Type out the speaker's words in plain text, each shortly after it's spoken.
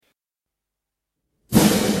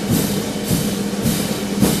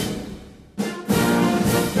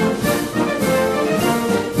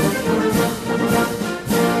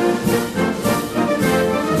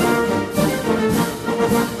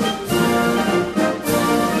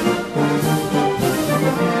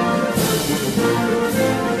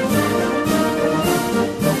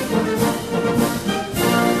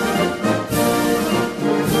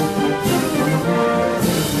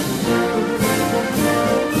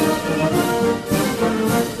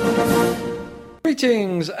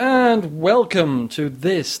Greetings and welcome to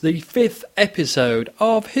this, the 5th episode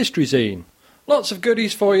of History Zine. Lots of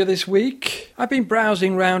goodies for you this week. I've been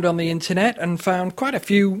browsing around on the internet and found quite a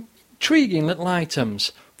few intriguing little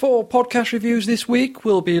items. For podcast reviews this week,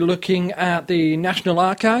 we'll be looking at the National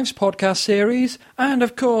Archives podcast series, and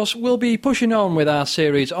of course we'll be pushing on with our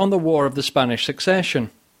series on the War of the Spanish Succession.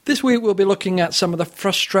 This week we'll be looking at some of the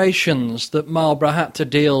frustrations that Marlborough had to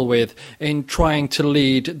deal with in trying to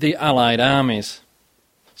lead the Allied armies.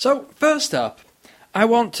 So, first up, I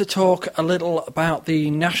want to talk a little about the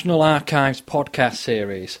National Archives podcast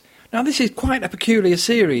series. Now, this is quite a peculiar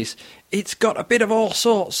series. It's got a bit of all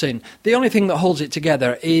sorts in. The only thing that holds it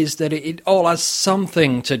together is that it all has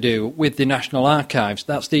something to do with the National Archives.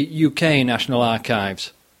 That's the UK National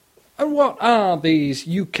Archives. And what are these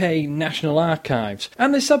UK National Archives?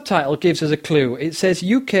 And the subtitle gives us a clue. It says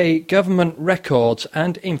UK Government Records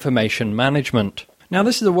and Information Management. Now,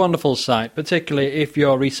 this is a wonderful site, particularly if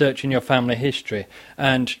you're researching your family history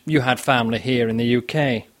and you had family here in the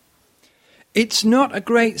UK. It's not a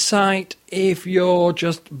great site if you're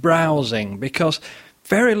just browsing, because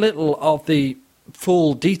very little of the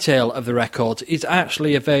full detail of the records is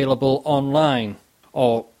actually available online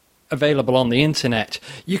or available on the internet.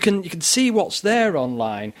 You can see what's there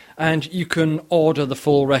online, and you can order the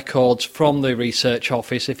full records from the research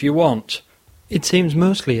office if you want. It seems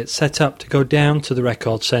mostly it's set up to go down to the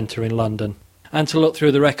Record Centre in London and to look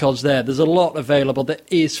through the records there. There's a lot available that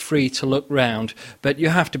is free to look round, but you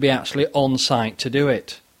have to be actually on site to do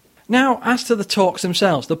it. Now, as to the talks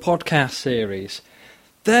themselves, the podcast series,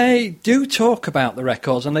 they do talk about the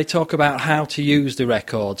records and they talk about how to use the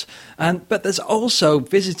records. But there's also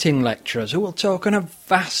visiting lecturers who will talk on a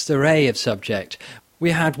vast array of subjects.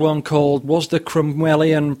 We had one called Was the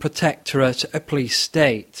Cromwellian Protectorate a Police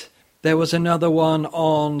State? There was another one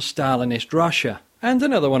on Stalinist Russia and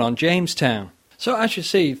another one on Jamestown. So as you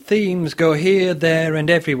see, themes go here, there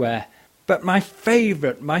and everywhere. But my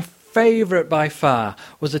favourite by far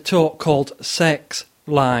was a talk called Sex,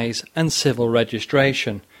 Lies and Civil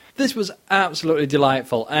Registration. This was absolutely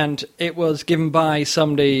delightful, and it was given by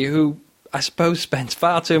somebody who I suppose spends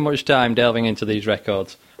far too much time delving into these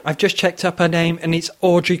records. I've just checked up her name and it's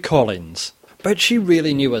Audrey Collins. But she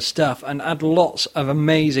really knew her stuff and had lots of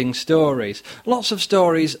amazing stories. Lots of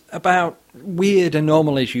stories about weird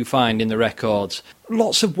anomalies you find in the records.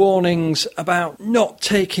 Lots of warnings about not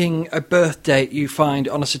taking a birth date you find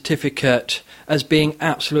on a certificate as being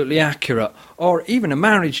absolutely accurate, or even a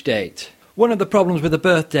marriage date. One of the problems with a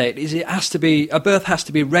birth date is a birth has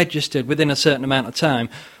to be registered within a certain amount of time,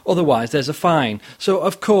 otherwise there's a fine. So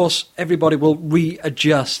of course everybody will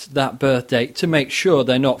readjust that birth date to make sure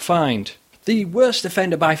they're not fined. The worst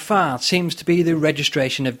offender by far seems to be the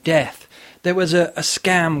registration of death. There was a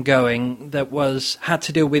scam going that had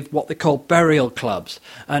to do with what they call burial clubs.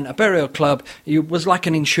 And a burial club was like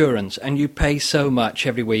an insurance, and you pay so much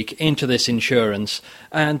every week into this insurance.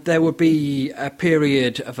 And there would be a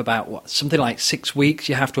period of about, something like 6 weeks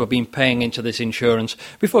you have to have been paying into this insurance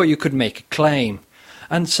before you could make a claim.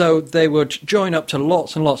 And so they would join up to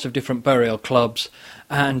lots and lots of different burial clubs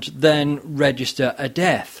and then register a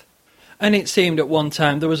death. And it seemed at one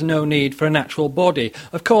time there was no need for an actual body.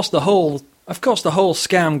 Of course, the whole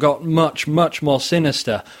scam got much, much more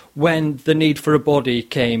sinister when the need for a body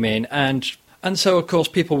came in. And so, of course,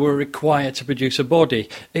 people were required to produce a body.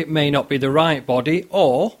 It may not be the right body,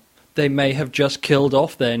 or they may have just killed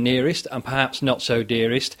off their nearest and perhaps not so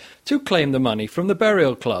dearest to claim the money from the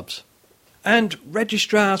burial clubs. And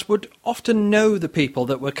registrars would often know the people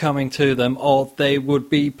that were coming to them, or they would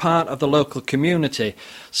be part of the local community.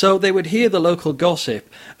 So they would hear the local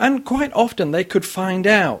gossip, and quite often they could find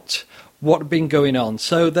out what had been going on.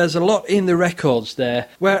 So there's a lot in the records there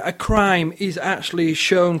where a crime is actually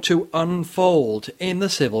shown to unfold in the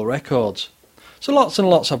civil records. So lots and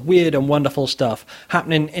lots of weird and wonderful stuff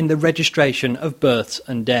happening in the registration of births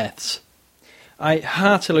and deaths. I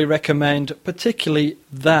heartily recommend particularly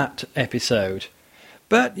that episode.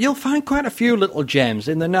 But you'll find quite a few little gems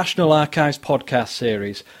in the National Archives podcast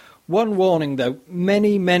series. One warning though,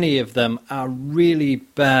 many of them are really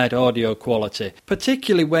bad audio quality,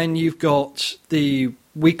 particularly when you've got the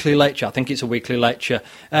weekly lecture. I think it's a weekly lecture,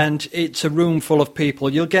 and it's a room full of people.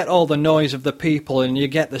 You'll get all the noise of the people and you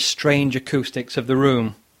get the strange acoustics of the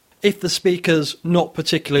room. If the speaker's not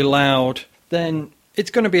particularly loud, then it's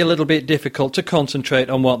going to be a little bit difficult to concentrate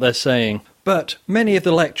on what they're saying. But many of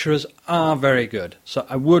the lecturers are very good, so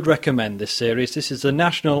I would recommend this series. This is the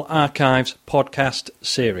National Archives podcast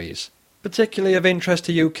series, particularly of interest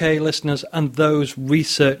to UK listeners and those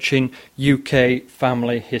researching UK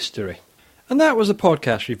family history. And that was a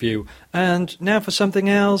podcast review. And now for something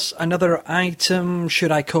else, another item,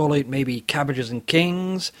 should I call it maybe Cabbages and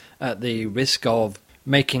Kings, at the risk of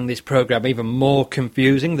making this programme even more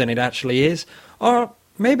confusing than it actually is? Or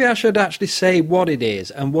maybe I should actually say what it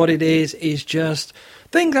is, and what it is just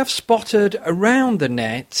things I've spotted around the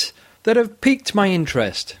net that have piqued my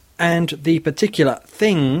interest. And the particular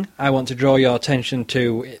thing I want to draw your attention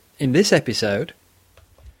to in this episode,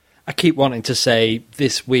 I keep wanting to say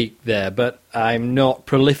this week there, but I'm not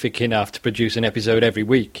prolific enough to produce an episode every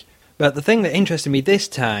week. But the thing that interested me this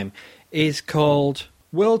time is called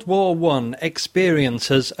World War I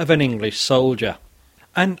Experiences of an English Soldier.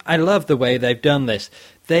 And I love the way they've done this.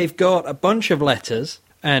 They've got a bunch of letters,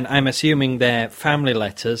 and I'm assuming they're family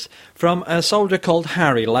letters, from a soldier called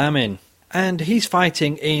Harry Lamin. And he's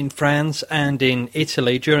fighting in France and in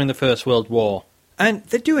Italy during the First World War. And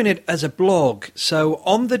they're doing it as a blog, so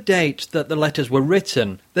on the date that the letters were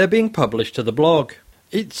written, they're being published to the blog.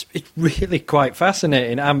 It's really quite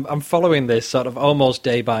fascinating. I'm following this sort of almost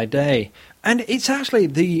day by day. And it's actually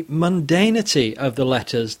the mundanity of the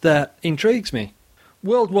letters that intrigues me.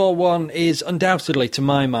 World War I is undoubtedly, to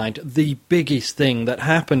my mind, the biggest thing that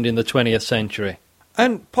happened in the 20th century.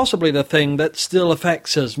 And possibly the thing that still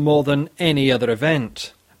affects us more than any other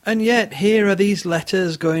event. And yet here are these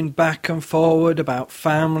letters going back and forward about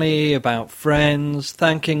family, about friends,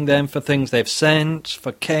 thanking them for things they've sent,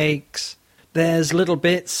 for cakes. There's little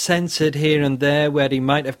bits censored here and there where he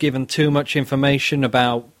might have given too much information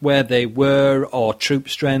about where they were or troop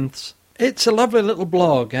strengths. It's a lovely little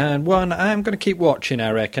blog, and one I'm going to keep watching, I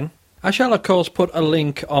reckon. I shall of course put a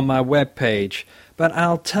link on my webpage, but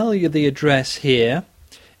I'll tell you the address here.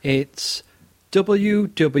 It's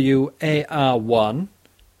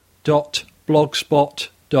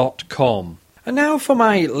www.ar1.blogspot.com. And now for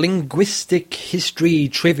my linguistic history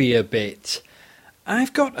trivia bit.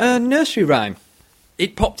 I've got a nursery rhyme.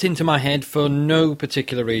 It popped into my head for no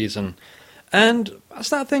particular reason. And I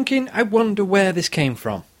started thinking, I wonder where this came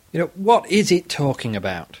from. What is it talking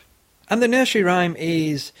about? And the nursery rhyme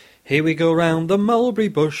is, here we go round the mulberry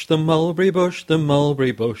bush, the mulberry bush, the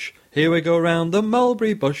mulberry bush. Here we go round the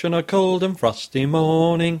mulberry bush on a cold and frosty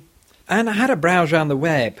morning. And I had a browse around the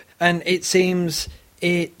web, and it seems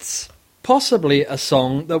it's possibly a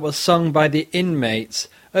song that was sung by the inmates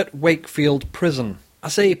at Wakefield Prison. I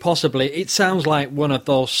say possibly, it sounds like one of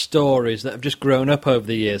those stories that have just grown up over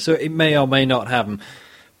the years, so it may or may not have them.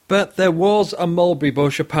 But there was a mulberry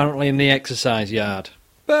bush apparently in the exercise yard.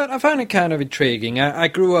 But I found it kind of intriguing. I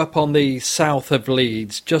grew up on the south of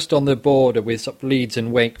Leeds, just on the border with Leeds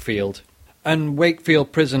and Wakefield. And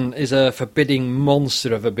Wakefield Prison is a forbidding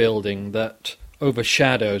monster of a building that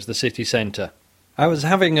overshadows the city centre. I was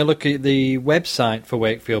having a look at the website for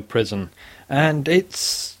Wakefield Prison, and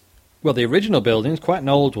it's, well, the original building is quite an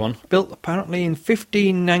old one, built apparently in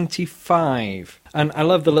 1595. And I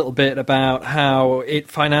love the little bit about how it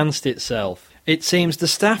financed itself. It seems the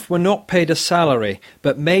staff were not paid a salary,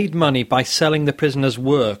 but made money by selling the prisoners'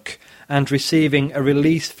 work and receiving a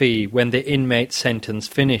release fee when the inmate's sentence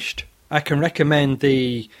finished. I can recommend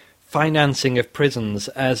the financing of prisons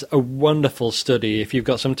as a wonderful study if you've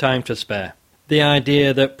got some time to spare. The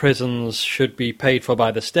idea that prisons should be paid for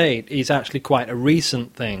by the state is actually quite a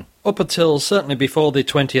recent thing. Up until certainly before the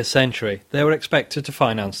 20th century, they were expected to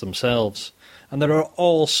finance themselves. And there are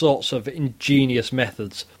all sorts of ingenious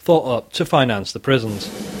methods thought up to finance the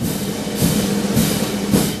prisons.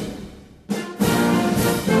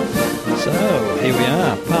 So, here we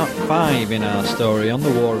are, part 5 in our story on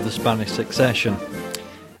the War of the Spanish Succession.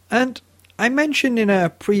 And I mentioned in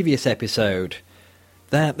a previous episode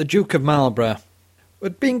that the Duke of Marlborough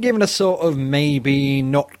had been given a sort of maybe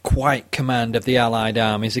not quite command of the Allied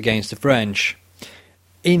armies against the French.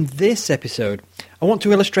 In this episode, I want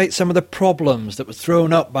to illustrate some of the problems that was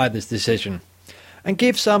thrown up by this decision and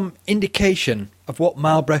give some indication of what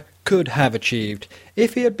Marlborough could have achieved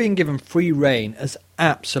if he had been given free rein as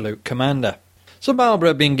absolute commander. So Marlborough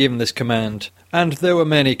had been given this command, and there were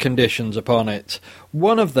many conditions upon it.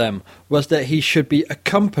 One of them was that he should be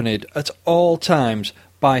accompanied at all times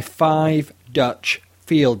by 5 Dutch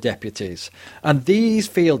field deputies, and these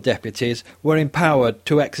field deputies were empowered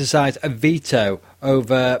to exercise a veto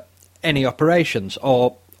over any operations,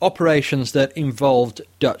 or operations that involved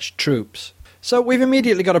Dutch troops. So we've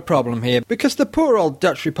immediately got a problem here, because the poor old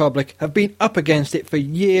Dutch Republic have been up against it for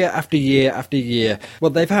year after year after year.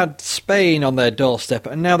 Well, they've had Spain on their doorstep,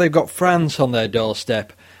 and now they've got France on their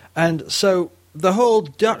doorstep. And so the whole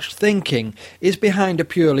Dutch thinking is behind a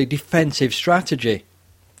purely defensive strategy.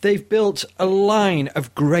 They've built a line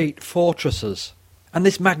of great fortresses, and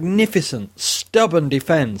this magnificent, stubborn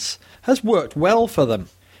defence has worked well for them.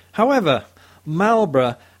 However,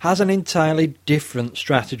 Marlborough has an entirely different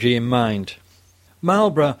strategy in mind.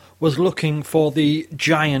 Marlborough was looking for the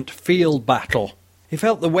giant field battle. He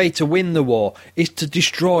felt the way to win the war is to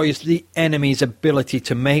destroy the enemy's ability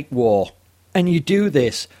to make war. And you do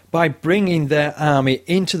this by bringing their army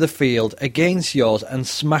into the field against yours and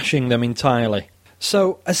smashing them entirely.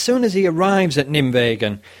 So, as soon as he arrives at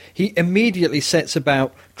Nimwegen, he immediately sets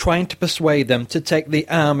about trying to persuade them to take the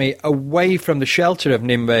army away from the shelter of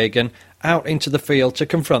Nimwegen out into the field to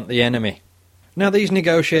confront the enemy. Now, these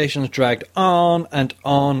negotiations dragged on and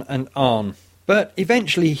on and on, but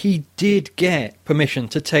eventually he did get permission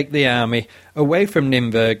to take the army away from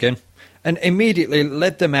Nimwegen and immediately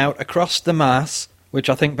led them out across the Maas,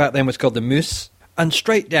 which I think back then was called the Meuse, and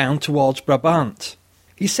straight down towards Brabant.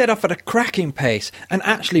 He set off at a cracking pace and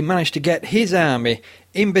actually managed to get his army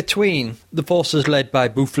in between the forces led by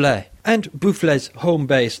Boufflers and Boufflers' home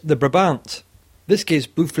base, the Brabant. This gives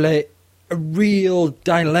Boufflers a real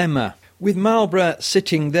dilemma, with Marlborough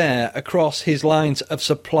sitting there across his lines of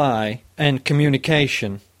supply and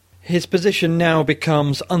communication. His position now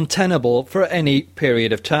becomes untenable for any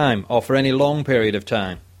period of time, or for any long period of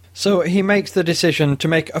time. So he makes the decision to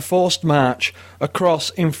make a forced march across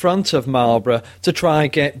in front of Marlborough to try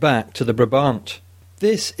get back to the Brabant.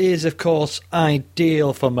 This is, of course,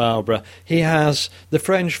 ideal for Marlborough. He has the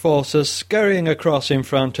French forces scurrying across in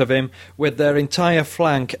front of him with their entire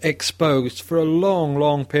flank exposed for a long,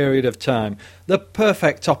 long period of time. The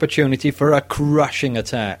perfect opportunity for a crushing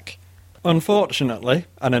attack. Unfortunately,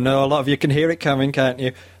 and I know a lot of you can hear it coming, can't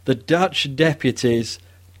you, the Dutch deputies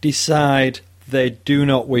decide they do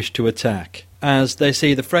not wish to attack, as they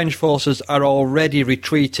see the French forces are already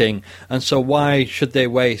retreating, and so why should they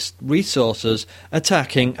waste resources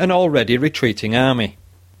attacking an already retreating army?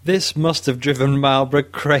 This must have driven Marlborough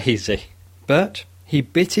crazy. But he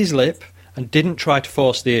bit his lip and didn't try to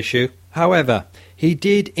force the issue. However, he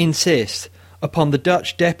did insist upon the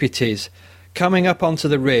Dutch deputies coming up onto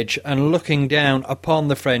the ridge and looking down upon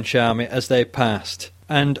the French army as they passed.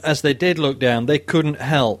 And as they did look down, they couldn't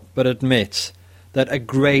help but admit that a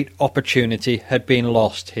great opportunity had been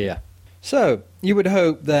lost here. So, you would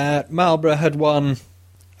hope that Marlborough had won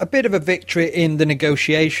a bit of a victory in the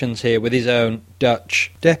negotiations here with his own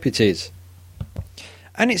Dutch deputies.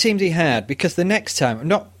 And it seems he had, because the next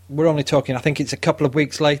time, we're only talking, I think it's a couple of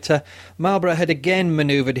weeks later, Marlborough had again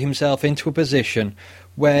manoeuvred himself into a position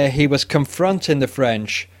where he was confronting the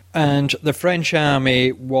French, and the French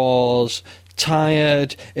army was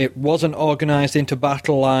tired, it wasn't organised into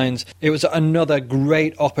battle lines. It was another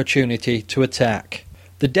great opportunity to attack.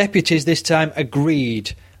 The deputies this time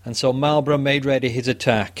agreed, and so Marlborough made ready his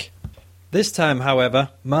attack. This time, however,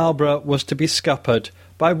 Marlborough was to be scuppered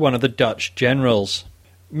by one of the Dutch generals,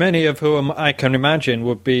 many of whom I can imagine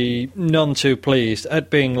would be none too pleased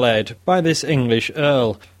at being led by this English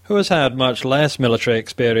earl, who has had much less military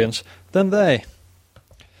experience than they.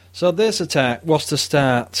 So this attack was to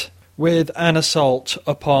start with an assault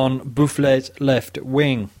upon Boufflers' left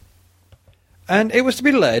wing. And it was to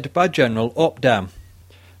be led by General Opdam.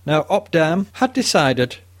 Now, Opdam had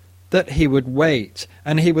decided that he would wait,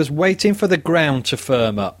 and he was waiting for the ground to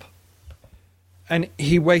firm up. And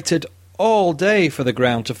he waited all day for the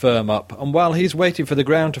ground to firm up, and while he's waiting for the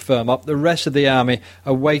ground to firm up, the rest of the army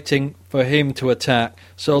are waiting for him to attack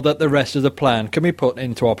so that the rest of the plan can be put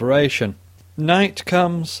into operation. Night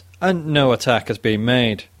comes, and no attack has been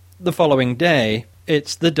made. The following day,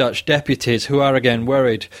 it's the Dutch deputies who are again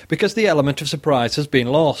worried, because the element of surprise has been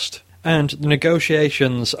lost, and the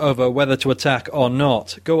negotiations over whether to attack or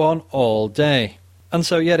not go on all day. And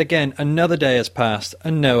so yet again another day has passed,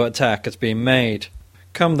 and no attack has been made.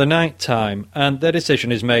 Come the night time, and their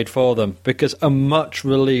decision is made for them, because a much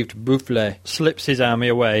relieved Boufflers slips his army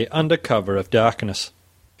away under cover of darkness.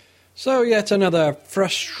 So yet another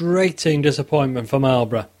frustrating disappointment for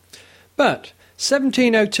Marlborough. But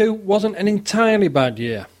 1702 wasn't an entirely bad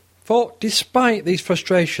year, for despite these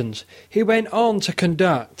frustrations, he went on to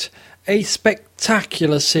conduct a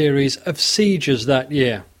spectacular series of sieges that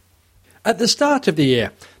year. At the start of the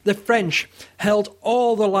year, the French held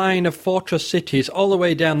all the line of fortress cities all the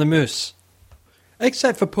way down the Meuse,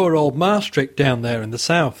 except for poor old Maastricht down there in the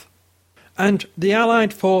south. And the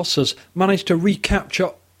Allied forces managed to recapture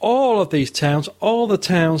all of these towns, all the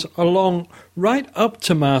towns along right up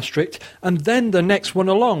to Maastricht, and then the next one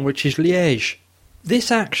along, which is Liège.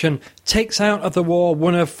 This action takes out of the war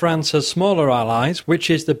one of France's smaller allies, which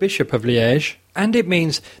is the Bishop of Liège, and it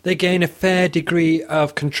means they gain a fair degree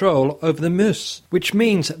of control over the Meuse, which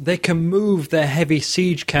means they can move their heavy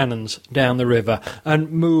siege cannons down the river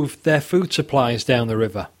and move their food supplies down the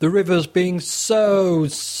river. The rivers being so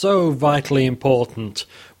vitally important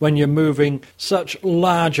when you're moving such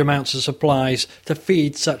large amounts of supplies to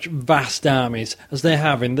feed such vast armies as they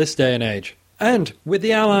have in this day and age. And with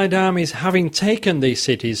the Allied armies having taken these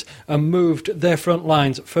cities and moved their front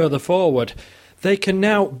lines further forward, they can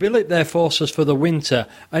now billet their forces for the winter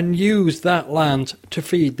and use that land to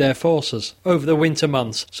feed their forces over the winter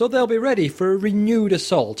months, so they'll be ready for a renewed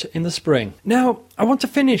assault in the spring. Now, I want to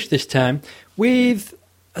finish this time with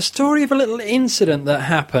a story of a little incident that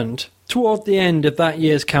happened toward the end of that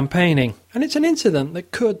year's campaigning. And it's an incident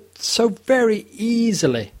that could so very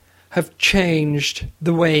easily have changed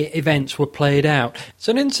the way events were played out. It's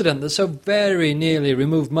an incident that so very nearly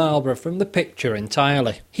removed Marlborough from the picture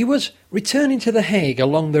entirely. He was returning to The Hague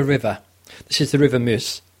along the river, this is the River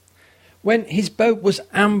Meuse, when his boat was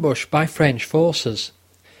ambushed by French forces.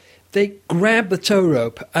 They grabbed the tow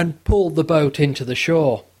rope and pulled the boat into the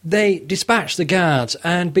shore. They dispatched the guards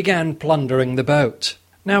and began plundering the boat.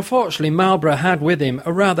 Now, fortunately, Marlborough had with him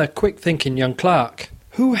a rather quick-thinking young clerk,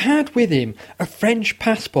 who had with him a French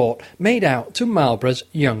passport made out to Marlborough's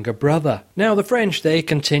younger brother. Now, the French, they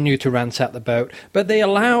continued to ransack the boat, but they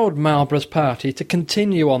allowed Marlborough's party to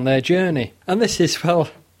continue on their journey. And this is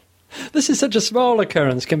such a small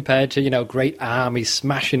occurrence compared to, great armies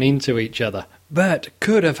smashing into each other, but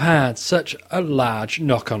could have had such a large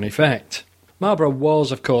knock-on effect. Marlborough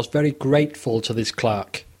was, of course, very grateful to this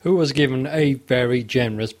clerk, who was given a very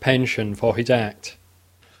generous pension for his act.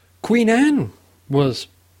 Queen Anne was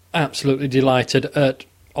absolutely delighted at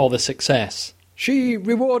all the success. She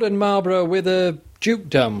rewarded Marlborough with a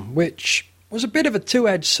dukedom, which was a bit of a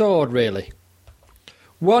two-edged sword, really.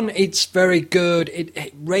 One, it's very good,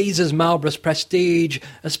 it raises Marlborough's prestige,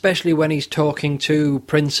 especially when he's talking to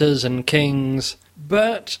princes and kings.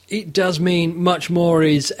 But it does mean much more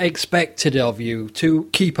is expected of you to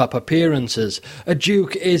keep up appearances. A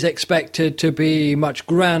duke is expected to be much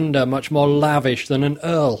grander, much more lavish than an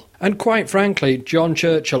earl. And quite frankly, John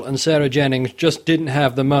Churchill and Sarah Jennings just didn't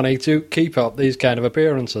have the money to keep up these kind of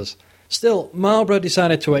appearances. Still, Marlborough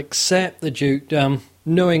decided to accept the dukedom,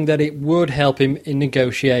 knowing that it would help him in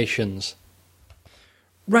negotiations.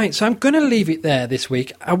 Right, so I'm going to leave it there this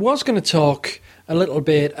week. I was going to talk a little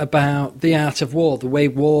bit about the art of war, the way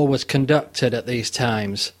war was conducted at these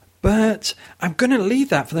times. But I'm going to leave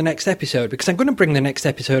that for the next episode, because I'm going to bring the next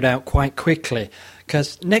episode out quite quickly.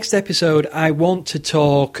 Because next episode I want to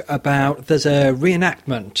talk about, there's a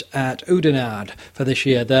reenactment at Oudenarde for this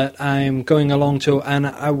year that I'm going along to, and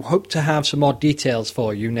I hope to have some more details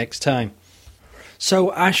for you next time.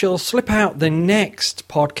 So I shall slip out the next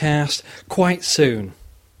podcast quite soon.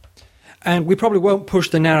 And we probably won't push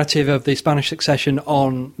the narrative of the Spanish succession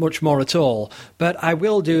on much more at all, but I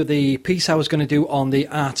will do the piece I was going to do on the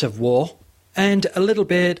art of war, and a little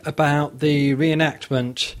bit about the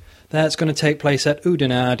reenactment that's going to take place at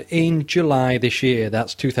Oudenarde in July this year.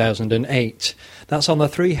 That's 2008. That's on the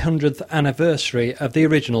 300th anniversary of the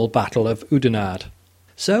original Battle of Oudenarde.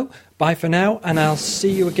 So, bye for now, and I'll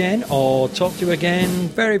see you again, or talk to you again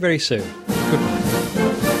very, very soon. Goodbye.